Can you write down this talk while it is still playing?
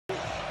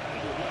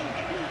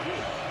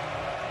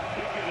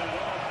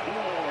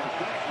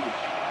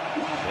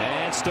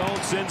And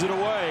Stone sends it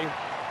away.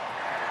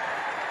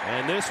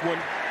 And this one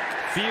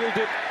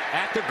fielded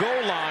at the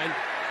goal line.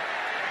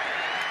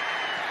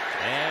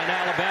 And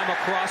Alabama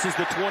crosses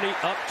the 20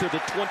 up to the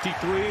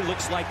 23.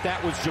 Looks like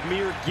that was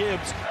Jahmyr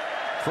Gibbs.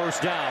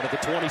 First down at the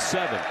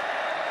 27.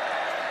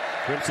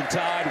 Crimson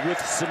Tide with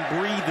some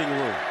breathing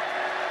room.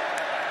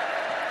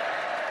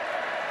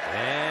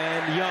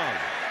 And Young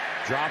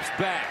drops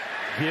back.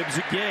 Gibbs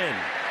again.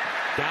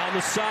 Down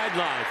the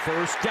sideline.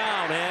 First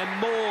down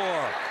and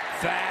more.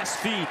 Fast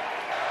feet.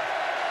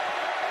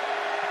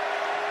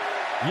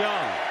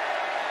 Young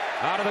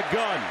out of the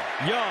gun.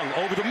 Young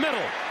over the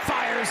middle.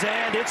 Fires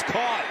and it's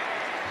caught.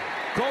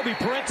 Kobe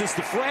Prentice,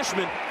 the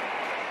freshman.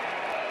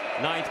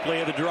 Ninth play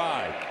of the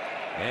drive.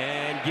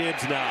 And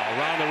Gibbs now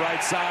around the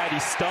right side. He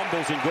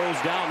stumbles and goes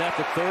down at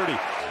the 30.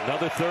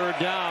 Another third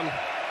down.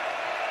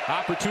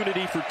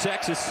 Opportunity for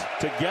Texas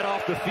to get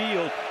off the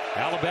field.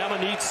 Alabama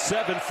needs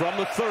 7 from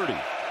the 30.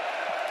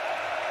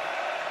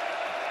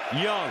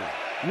 Young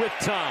with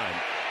time.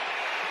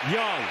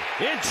 Young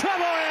in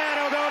trouble and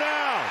he'll go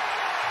down.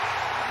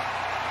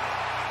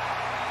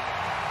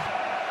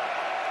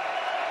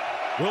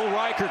 Will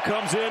Riker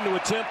comes in to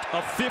attempt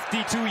a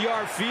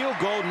 52-yard field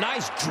goal.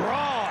 Nice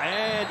draw,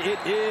 and it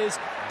is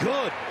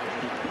good.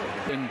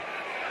 And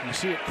you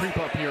see it creep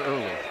up here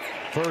early.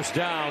 First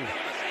down.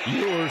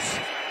 Ewers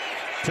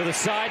to the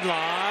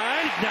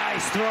sideline.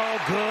 Nice throw.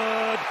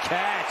 Good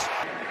catch.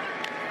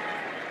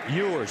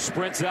 Ewers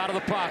sprints out of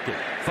the pocket.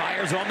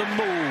 Fires on the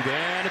move,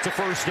 and it's a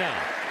first down.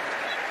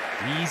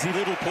 Easy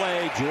little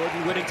play.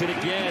 Jordan Whittington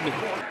again.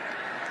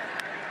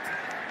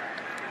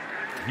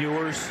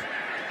 Ewers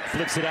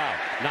flicks it out.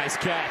 Nice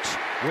catch.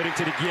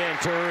 Whittington again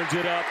turns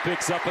it up,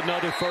 picks up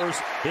another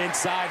first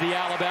inside the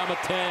Alabama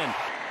 10.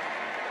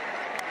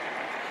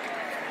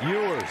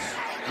 Ewers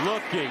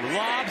looking,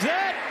 lobs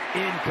it.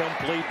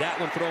 Incomplete. That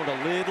one thrown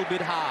a little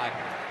bit high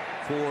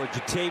for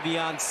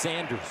Jatavion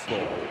Sanders.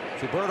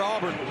 So Bert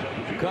Auburn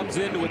comes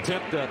in to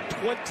attempt a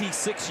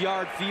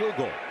 26-yard field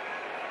goal.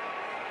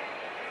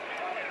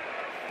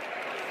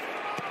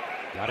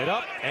 Got it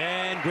up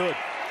and good.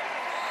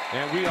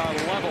 And we are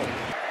level.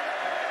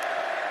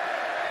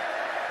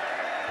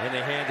 And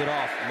they hand it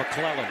off.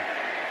 McClellan.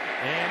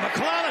 And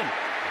McClellan.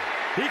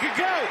 He could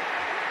go.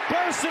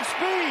 Burst of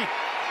speed.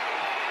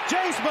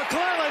 Jace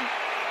McClellan.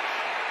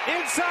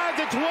 Inside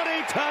the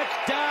 20.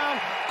 Touchdown.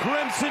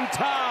 Crimson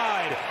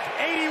Tide.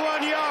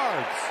 81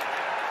 yards.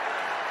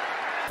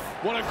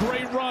 What a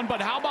great run,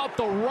 but how about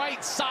the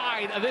right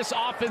side of this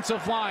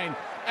offensive line?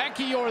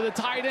 Ekiyor, the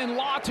tight end,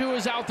 Latu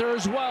is out there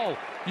as well.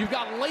 You've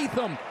got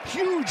Latham,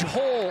 huge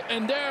hole,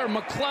 and there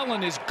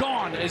McClellan is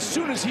gone as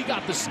soon as he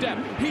got the step.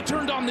 He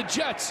turned on the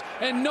jets,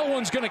 and no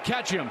one's going to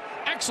catch him.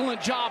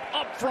 Excellent job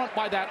up front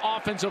by that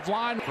offensive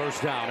line.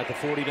 First down at the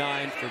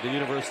 49 for the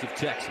University of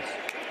Texas.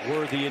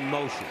 Worthy in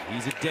motion.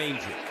 He's a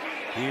danger.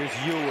 Here's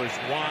Ewers,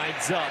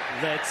 winds up,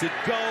 lets it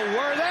go.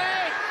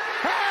 Worthy!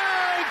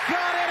 Hey,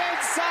 got it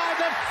inside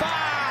the 5!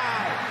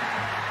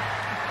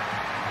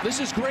 This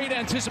is great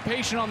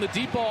anticipation on the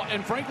deep ball,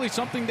 and frankly,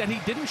 something that he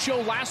didn't show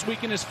last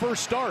week in his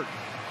first start.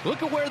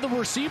 Look at where the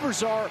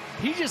receivers are.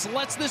 He just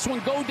lets this one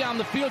go down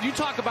the field. You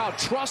talk about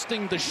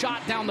trusting the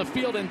shot down the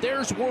field, and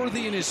there's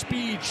Worthy in his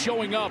speed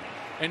showing up.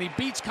 And he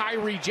beats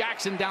Kyrie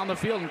Jackson down the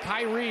field. And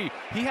Kyrie,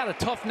 he had a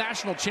tough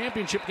national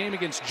championship game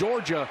against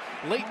Georgia.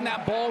 Late in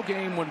that ball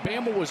game when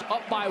Bama was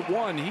up by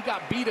 1, he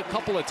got beat a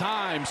couple of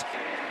times.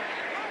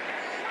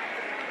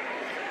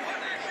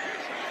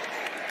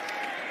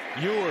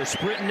 Ewers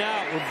sprinting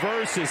out,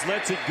 reverses,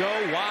 lets it go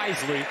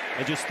wisely,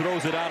 and just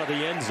throws it out of the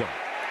end zone.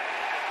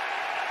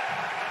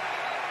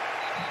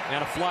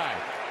 And a flag.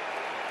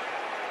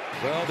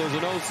 Well, there's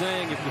an old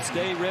saying, if you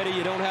stay ready,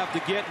 you don't have to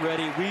get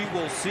ready. We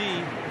will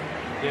see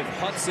if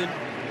Hudson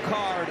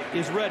Card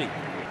is ready.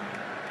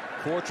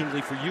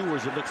 Fortunately for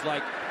Ewers, it looks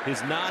like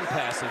his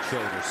non-passing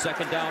shoulder.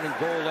 Second down and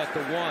goal at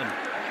the 1.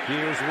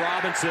 Here's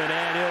Robinson,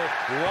 and he'll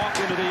walk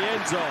into the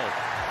end zone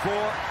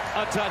for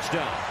a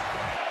touchdown.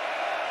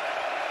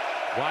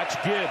 Watch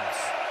Gibbs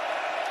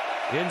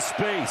in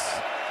space.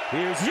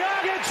 Here's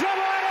Young in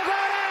trouble and he'll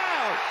go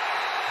down.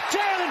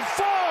 Jalen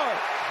Ford.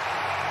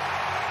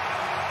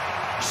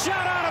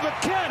 Shot out of a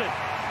cannon.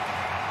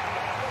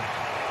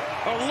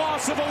 A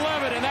loss of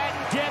 11, and that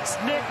gets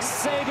Nick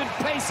Saban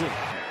pacing.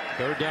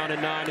 Third down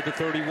and 9 at the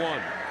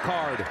 31.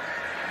 Card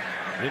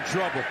in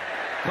trouble.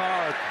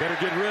 Card better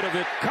get rid of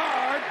it.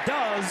 Card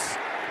does.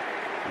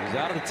 He's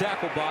out of the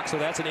tackle box, so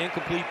that's an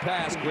incomplete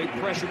pass. Great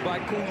pressure by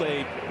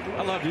Kool-Aid.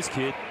 I love this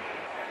kid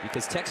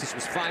because Texas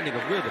was finding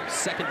a rhythm.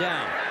 Second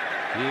down.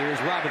 Here's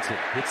Robinson.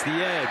 Hits the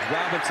edge.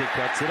 Robinson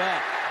cuts it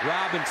up.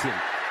 Robinson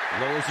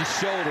lowers his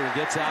shoulder and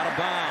gets out of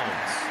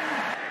bounds.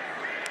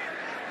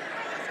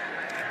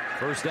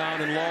 First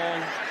down and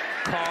long.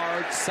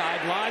 Card,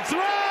 sideline.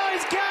 Throw!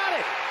 He's got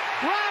it!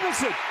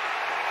 Robinson!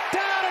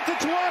 Down at the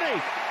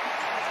 20!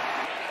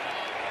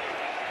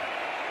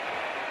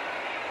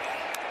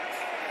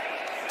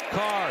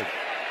 Card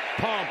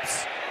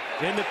pumps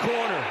in the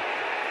corner.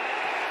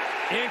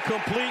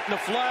 Incomplete in the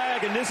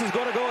flag, and this is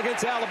going to go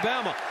against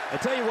Alabama. I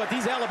tell you what,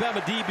 these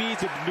Alabama DBs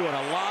have been doing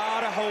a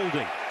lot of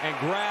holding and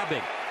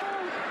grabbing.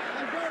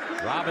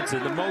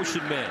 Robinson, the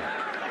motion man.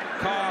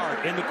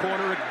 Card in the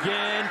corner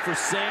again for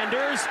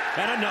Sanders,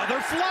 and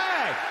another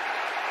flag.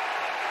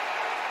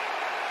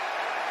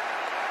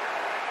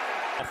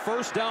 A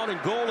first down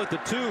and goal at the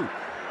 2.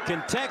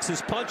 Can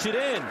Texas punch it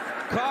in?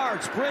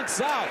 Card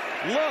sprints out,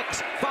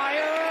 looks,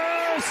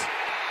 fires.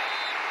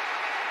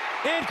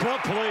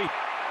 Incomplete.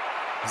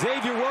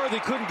 Xavier Worthy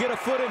couldn't get a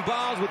foot in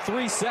bounds with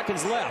 3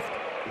 seconds left.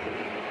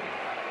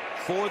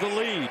 For the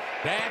lead.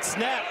 Bad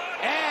snap.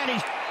 And he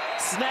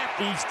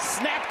snapped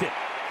it.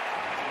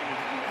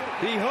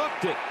 He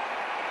hooked it.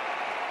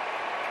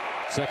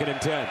 2nd and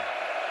 10.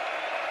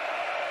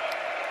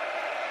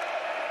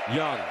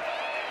 Young.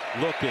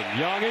 Looking.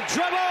 Young in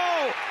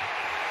trouble.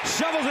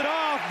 Shovels it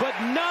off, but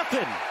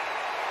nothing.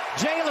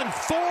 Jalen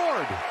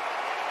Ford.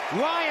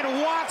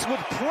 Ryan Watts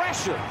with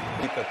pressure. I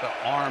think that the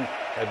arm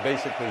had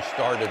basically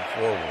started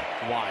forward.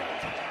 Wild.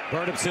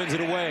 Burnham sends it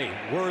away.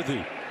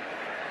 Worthy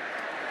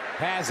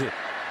has it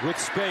with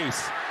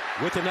space,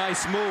 with a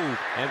nice move,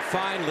 and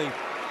finally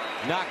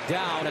knocked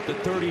down at the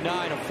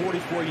 39, a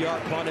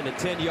 44-yard punt and a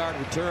 10-yard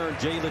return.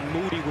 Jalen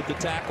Moody with the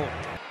tackle.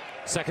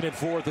 2nd and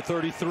 4 at the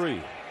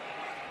 33.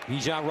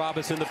 Bijan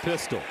Robinson the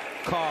pistol.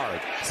 Card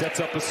sets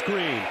up a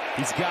screen.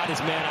 He's got his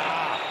man.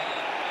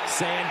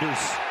 Sanders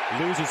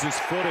loses his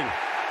footing.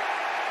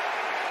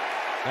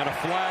 And a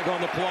flag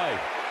on the play.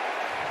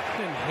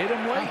 And hit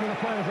him late. After the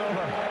play is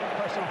over,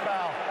 personal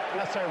foul,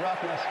 necessary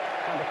roughness,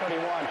 number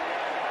 31,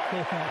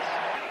 defense.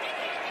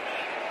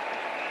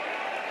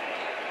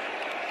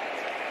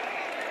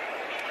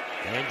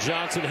 And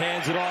Johnson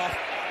hands it off.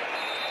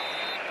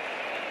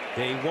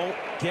 They won't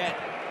get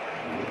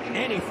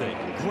anything.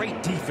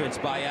 Great defense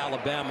by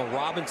Alabama.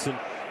 Robinson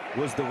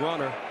was the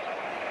runner.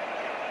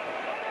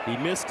 He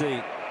missed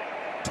a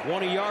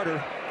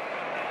 20-yarder.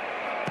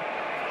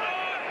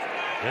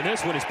 And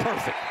this one is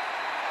perfect.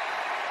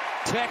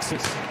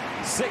 Texas,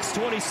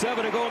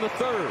 6:27 to go in the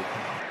 3rd.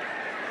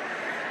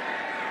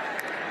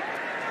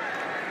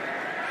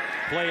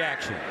 Play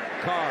action.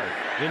 Card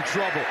in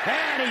trouble.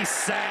 And he's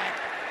sacked.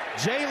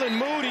 Jalen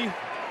Moody.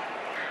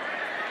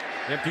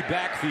 Empty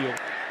backfield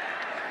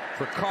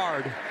for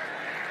Card.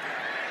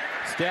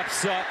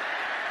 Steps up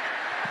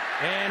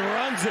and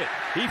runs it.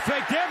 He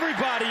faked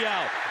everybody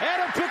out.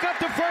 And he'll pick up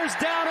the first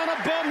down on a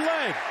bum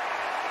leg.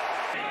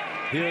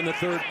 Here in the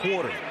 3rd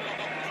quarter.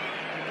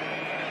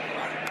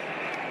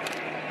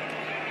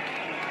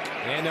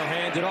 And they'll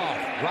hand it off.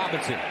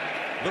 Robinson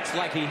looks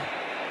like he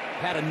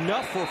had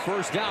enough for a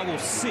first down. We'll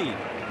see,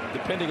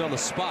 depending on the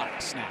spot.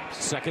 Snaps.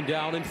 2nd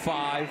down and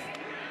 5.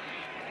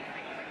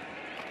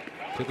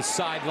 To the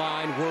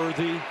sideline,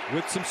 Worthy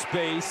with some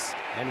space.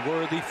 And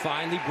Worthy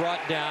finally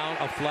brought down.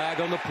 A flag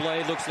on the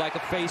play. Looks like a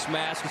face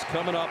mask is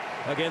coming up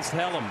against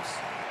Helms.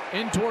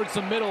 In towards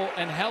the middle,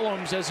 and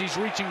Helms, as he's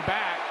reaching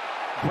back,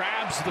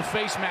 grabs the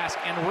face mask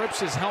and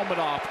rips his helmet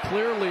off.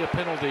 Clearly a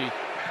penalty.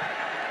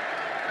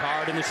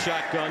 Card in the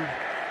shotgun.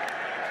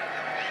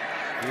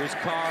 Here's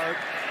Card.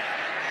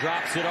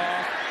 Drops it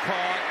off.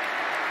 Caught.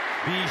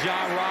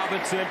 Bijan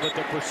Robinson, but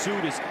the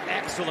pursuit is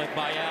excellent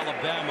by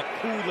Alabama.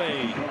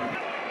 Kool-Aid.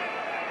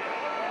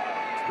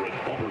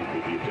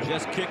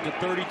 Just kicked a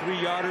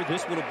 33-yarder.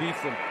 This one will be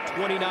from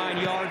 29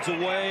 yards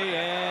away,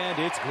 and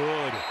it's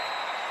good.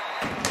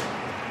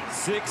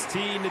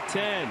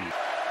 16-10.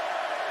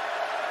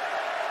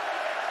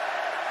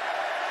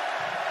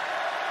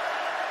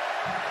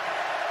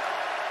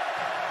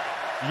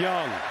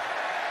 Young.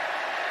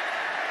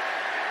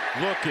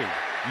 Looking.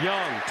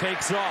 Young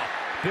takes off.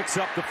 Picks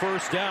up the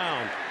first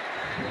down.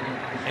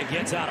 And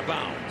gets out of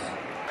bounds.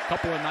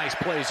 Couple of nice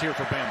plays here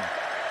for Bama.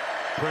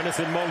 Prentice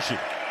in motion.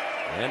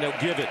 And they'll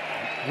give it.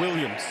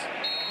 Williams.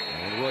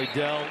 And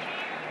Roydell.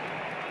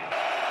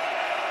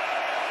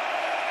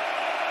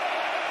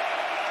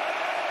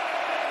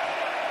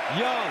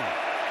 Young.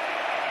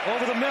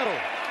 Over the middle.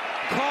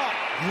 Caught.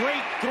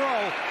 Great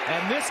throw.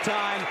 And this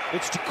time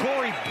it's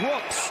Ja'Cory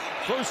Brooks.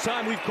 First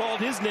time we've called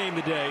his name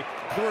today.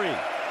 3.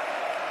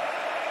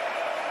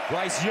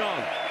 Bryce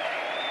Young.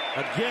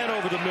 Again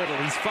over the middle.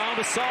 He's found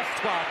a soft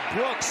spot.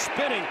 Brooks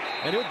spinning.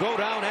 And he'll go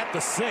down at the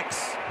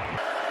 6.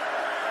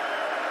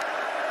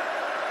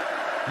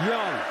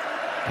 Young.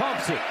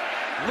 Pumps it.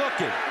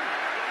 Looking.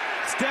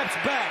 Steps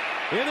back.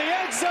 In the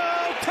end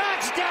zone.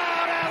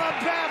 Touchdown,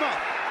 Alabama.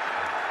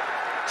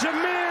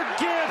 Jahmyr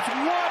Gibbs.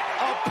 What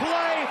a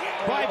play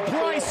by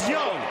Bryce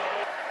Young.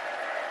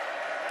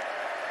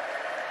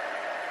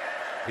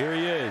 Here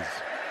he is.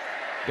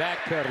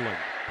 Backpedaling.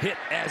 Hit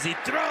as he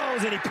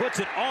throws, and he puts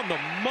it on the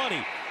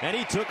money. And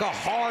he took a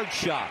hard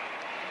shot.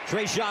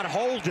 Trayshawn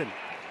Holden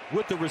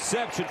with the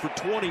reception for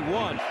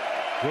 21.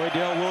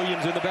 Roydell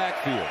Williams in the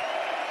backfield.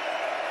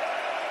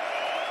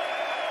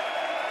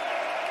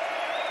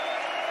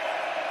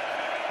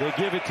 They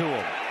give it to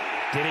him.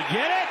 Did he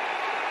get it?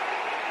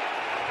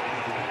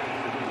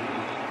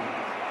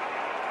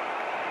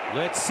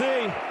 Let's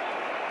see.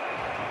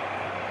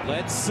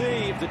 Let's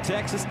see if the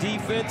Texas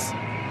defense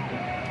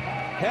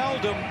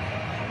held him.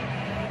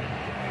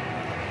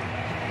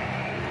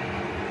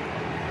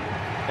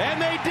 And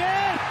they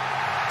did!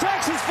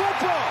 Texas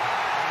football!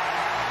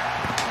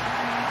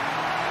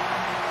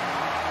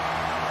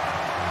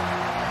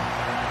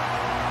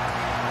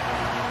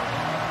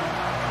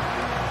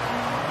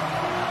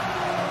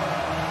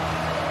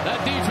 That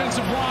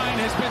defensive line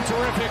has been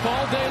terrific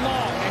all day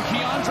long. And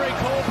Keandre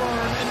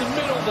Coburn in the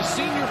middle, the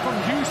senior from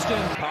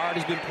Houston. Card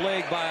has been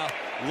plagued by a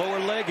lower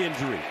leg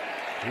injury.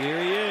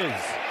 Here he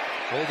is.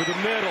 Over the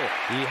middle.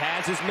 He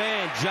has his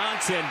man,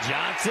 Johnson.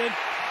 Johnson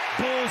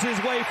pulls his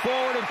way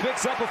forward and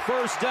picks up a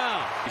first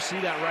down. You see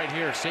that right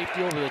here.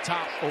 Safety over the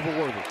top, over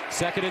Worthy.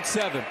 2nd and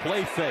 7.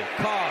 Play fake.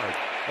 Card.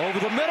 Over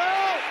the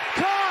middle.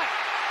 Caught.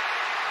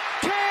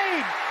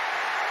 Kane.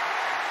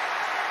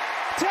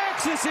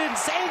 Texas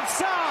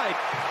inside.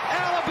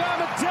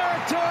 Alabama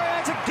territory.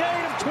 That's a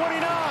gain of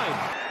 29.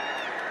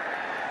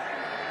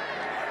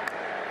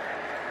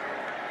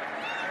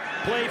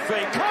 Play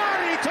fake. Card.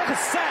 He took a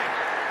sack.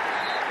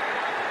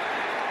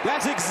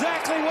 That's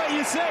exactly what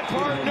you said,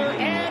 partner.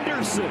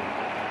 Anderson.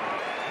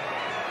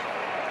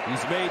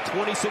 He's made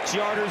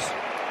 26-yarders,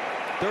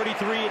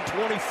 33 and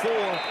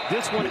 24.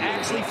 This one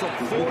actually from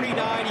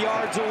 49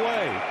 yards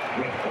away.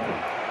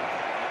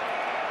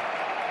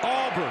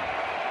 Auburn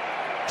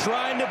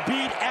trying to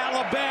beat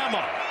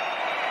Alabama.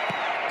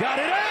 Got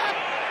it up.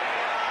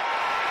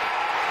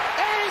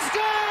 And he's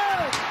good.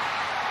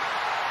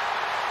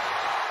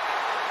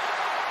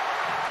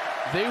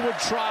 They would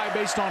try,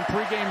 based on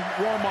pregame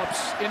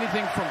warm-ups,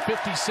 anything from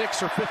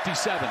 56 or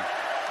 57.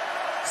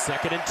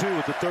 2nd and 2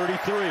 at the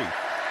 33.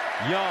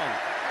 Young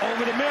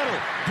over the middle.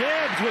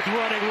 Gibbs with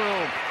running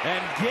room.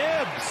 And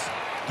Gibbs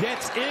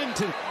gets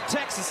into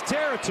Texas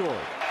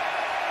territory.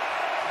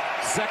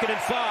 2nd and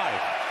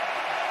 5.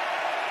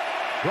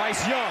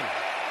 Bryce Young.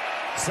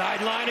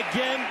 Sideline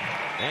again.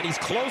 And he's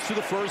close for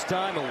the first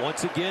time. And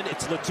once again,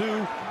 it's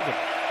Latu.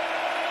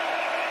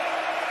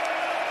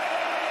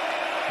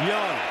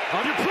 Young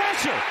under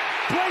pressure.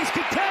 Plays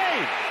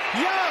contained.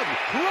 Young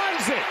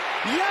runs it.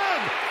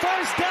 Young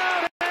first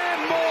down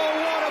and more.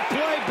 What a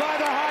play by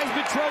the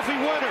Heisman Trophy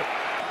winner.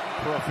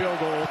 For a field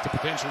goal to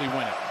potentially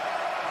win it.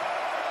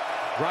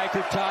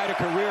 Riker tied a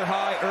career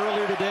high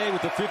earlier today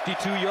with a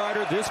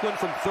 52-yarder. This one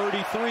from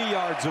 33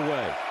 yards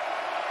away.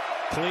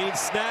 Clean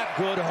snap,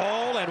 good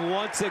hole, and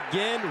once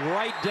again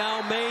right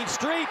down Main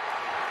Street.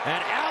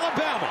 And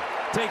Alabama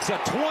takes a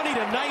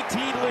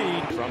 20-19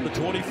 lead from the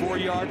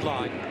 24-yard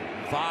line.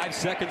 5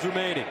 seconds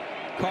remaining.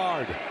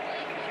 Card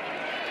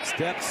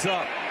steps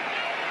up.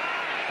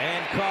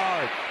 And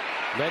Card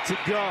lets it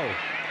go.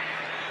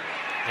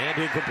 And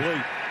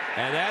incomplete.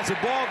 And that's a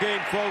ball game,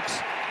 folks.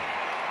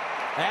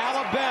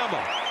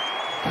 Alabama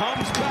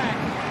comes back.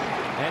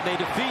 And they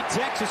defeat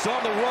Texas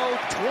on the road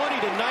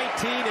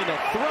 20-19 in a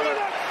thriller.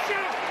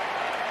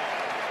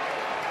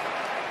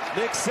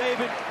 Nick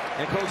Saban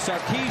and Coach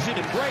Sarkisian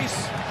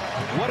embrace.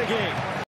 What a game.